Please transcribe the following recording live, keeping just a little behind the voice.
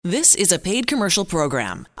This is a paid commercial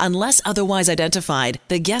program. Unless otherwise identified,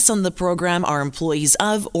 the guests on the program are employees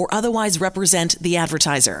of or otherwise represent the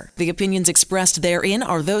advertiser. The opinions expressed therein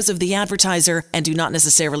are those of the advertiser and do not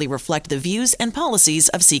necessarily reflect the views and policies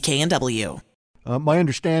of CK&W. My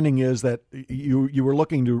understanding is that you were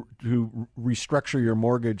looking to restructure your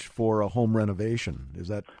mortgage for a home renovation. Is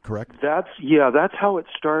that correct? That's how it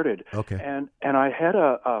started. Okay. And I had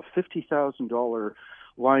a $50,000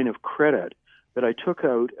 line of credit that I took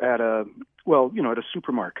out at a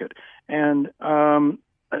supermarket, and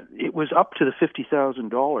it was up to the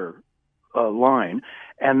 $50,000 line,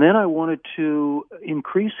 and then I wanted to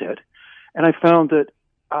increase it, and I found that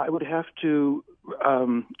I would have to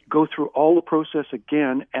go through all the process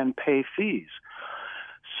again and pay fees.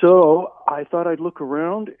 So I thought I'd look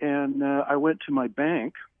around, and I went to my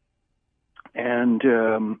bank and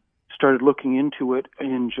started looking into it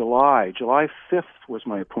in July. July 5th was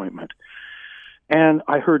my appointment. And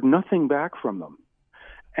I heard nothing back from them.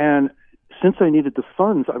 And since I needed the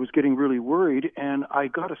funds, I was getting really worried, and I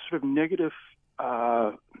got a sort of negative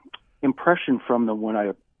impression from them when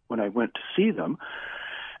I went to see them.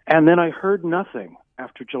 And then I heard nothing.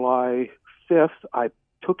 After July 5th, I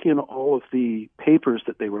took in all of the papers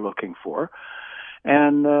that they were looking for.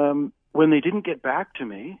 And when they didn't get back to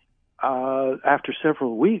me, after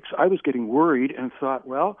several weeks, I was getting worried and thought,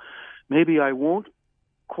 well, maybe I won't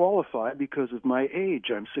qualify because of my age.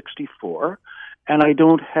 I'm 64, and I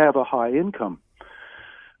don't have a high income.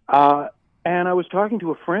 And I was talking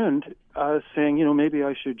to a friend saying, maybe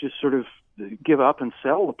I should just sort of give up and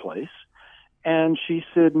sell the place. And she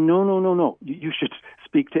said, no, you should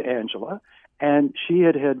speak to Angela. And she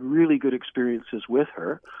had really good experiences with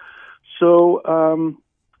her. So,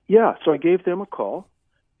 so I gave them a call,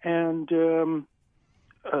 and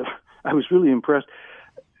I was really impressed.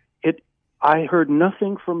 I heard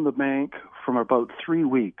nothing from the bank from about 3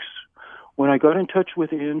 weeks. When I got in touch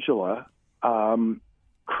with Angela,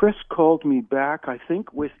 Chris called me back, I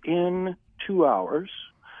think, within 2 hours.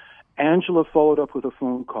 Angela followed up with a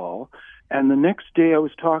phone call. And the next day I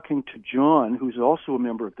was talking to John, who's also a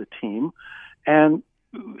member of the team, and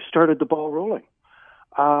started the ball rolling.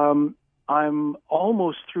 I'm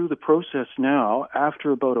almost through the process now after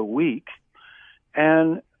about a week.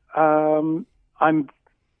 And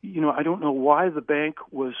I don't know why the bank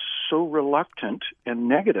was so reluctant and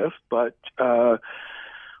negative, but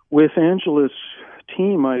with Angela's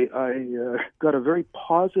team, I got a very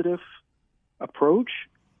positive approach,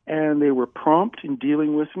 and they were prompt in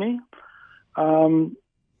dealing with me. I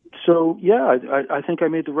think I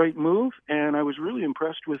made the right move, and I was really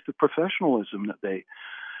impressed with the professionalism that they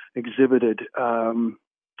exhibited.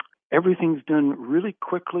 Everything's done really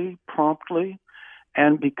quickly, promptly,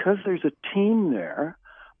 and because there's a team there,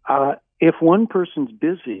 if one person's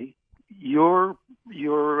busy, your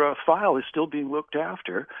file is still being looked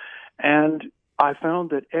after. And I found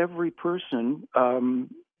that every person,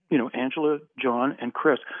 Angela, John, and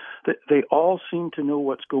Chris, that they all seem to know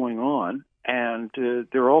what's going on, and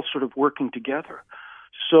they're all sort of working together.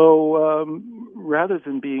 So rather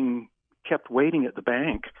than being kept waiting at the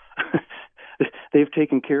bank, they've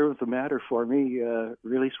taken care of the matter for me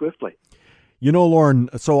really swiftly. Lorne,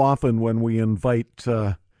 so often when we invite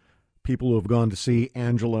people who have gone to see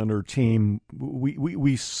Angela and her team,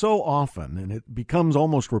 we so often, and it becomes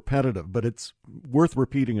almost repetitive, but it's worth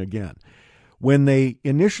repeating again, when they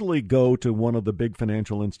initially go to one of the big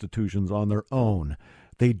financial institutions on their own,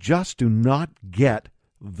 they just do not get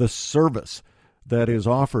the service that is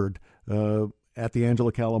offered at the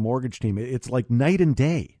Angela Calla Mortgage Team. It's like night and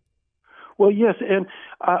day. Well, yes, and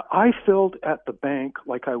I felt at the bank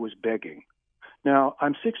like I was begging. Now,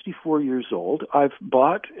 I'm 64 years old. I've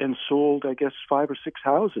bought and sold, I guess, 5 or 6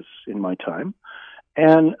 houses in my time.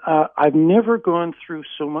 And I've never gone through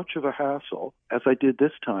so much of a hassle as I did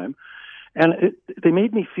this time. And they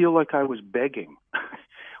made me feel like I was begging.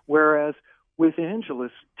 Whereas with Angela's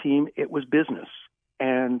team, it was business.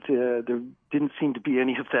 And there didn't seem to be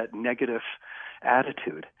any of that negative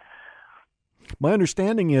attitude. My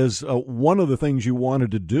understanding is one of the things you wanted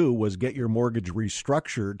to do was get your mortgage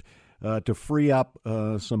restructured to free up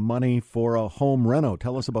some money for a home reno.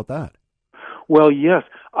 Tell us about that. Well, yes.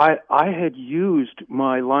 I had used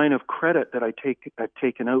my line of credit that I'd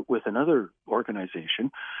taken out with another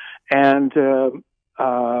organization, and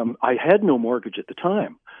I had no mortgage at the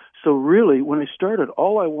time. So really, when I started,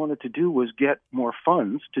 all I wanted to do was get more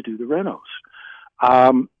funds to do the renos.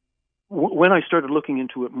 When I started looking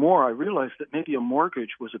into it more, I realized that maybe a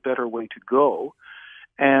mortgage was a better way to go.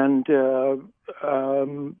 And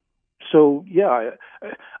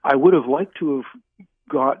I would have liked to have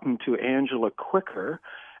gotten to Angela quicker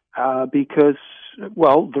because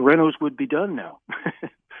well, the renos would be done now.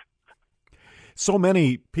 So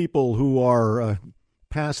many people who are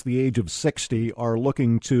past the age of 60 are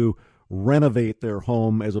looking to renovate their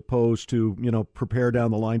home as opposed to, prepare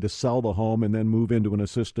down the line to sell the home and then move into an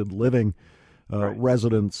assisted living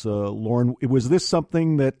residence. Lorne, was this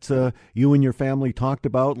something that you and your family talked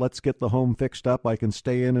about? Let's get the home fixed up. I can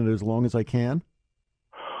stay in it as long as I can.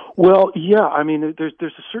 Well, yeah. I mean, there's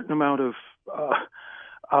a certain amount of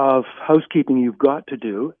housekeeping you've got to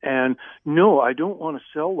do. And no, I don't want to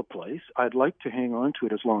sell the place. I'd like to hang on to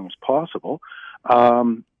it as long as possible. I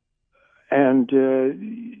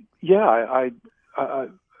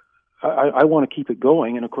want to keep it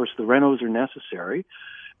going. And of course, the renos are necessary.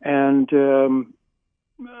 And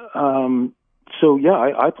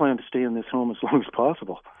I plan to stay in this home as long as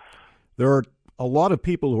possible. There are a lot of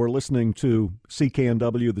people who are listening to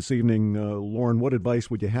CKNW this evening. Lorne, what advice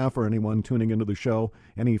would you have for anyone tuning into the show?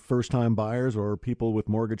 Any first-time buyers or people with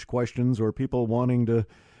mortgage questions or people wanting to,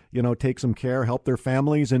 take some care, help their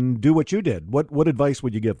families, and do what you did? What advice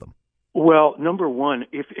would you give them? Well, number one,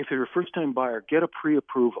 if you're a first-time buyer, get a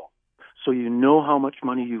pre-approval so you know how much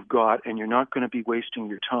money you've got and you're not going to be wasting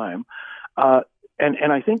your time.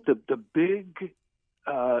 And I think the big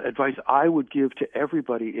advice I would give to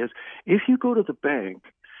everybody is if you go to the bank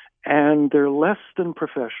and they're less than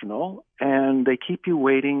professional and they keep you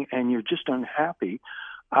waiting and you're just unhappy,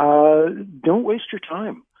 don't waste your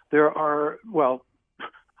time.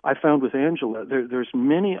 I found with Angela, there's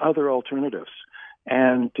many other alternatives,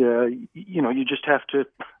 and you just have to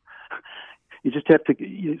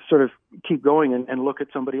sort of keep going and look at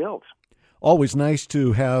somebody else. Always nice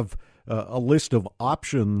to have a list of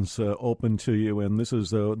options open to you, and this is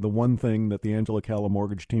the one thing that the Angela Calla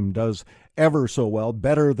Mortgage Team does ever so well,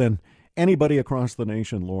 better than anybody across the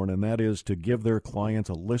nation, Lorne, and that is to give their clients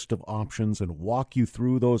a list of options and walk you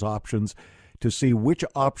through those options to see which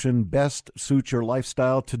option best suits your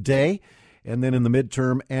lifestyle today and then in the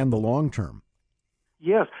midterm and the long term.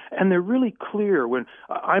 Yes, and they're really clear. When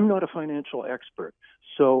I'm not a financial expert,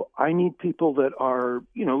 so I need people that are,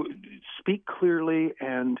 speak clearly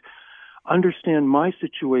and understand my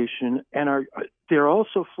situation, and they're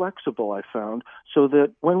also flexible, I found, so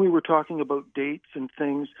that when we were talking about dates and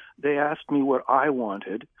things, they asked me what I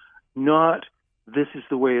wanted, not this is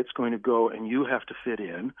the way it's going to go and you have to fit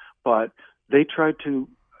in, but they tried to,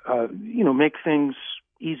 make things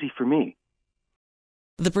easy for me.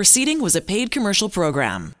 The proceeding was a paid commercial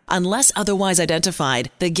program. Unless otherwise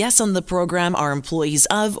identified, the guests on the program are employees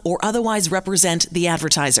of or otherwise represent the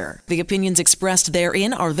advertiser. The opinions expressed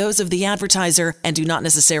therein are those of the advertiser and do not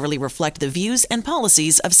necessarily reflect the views and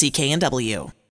policies of CKNW.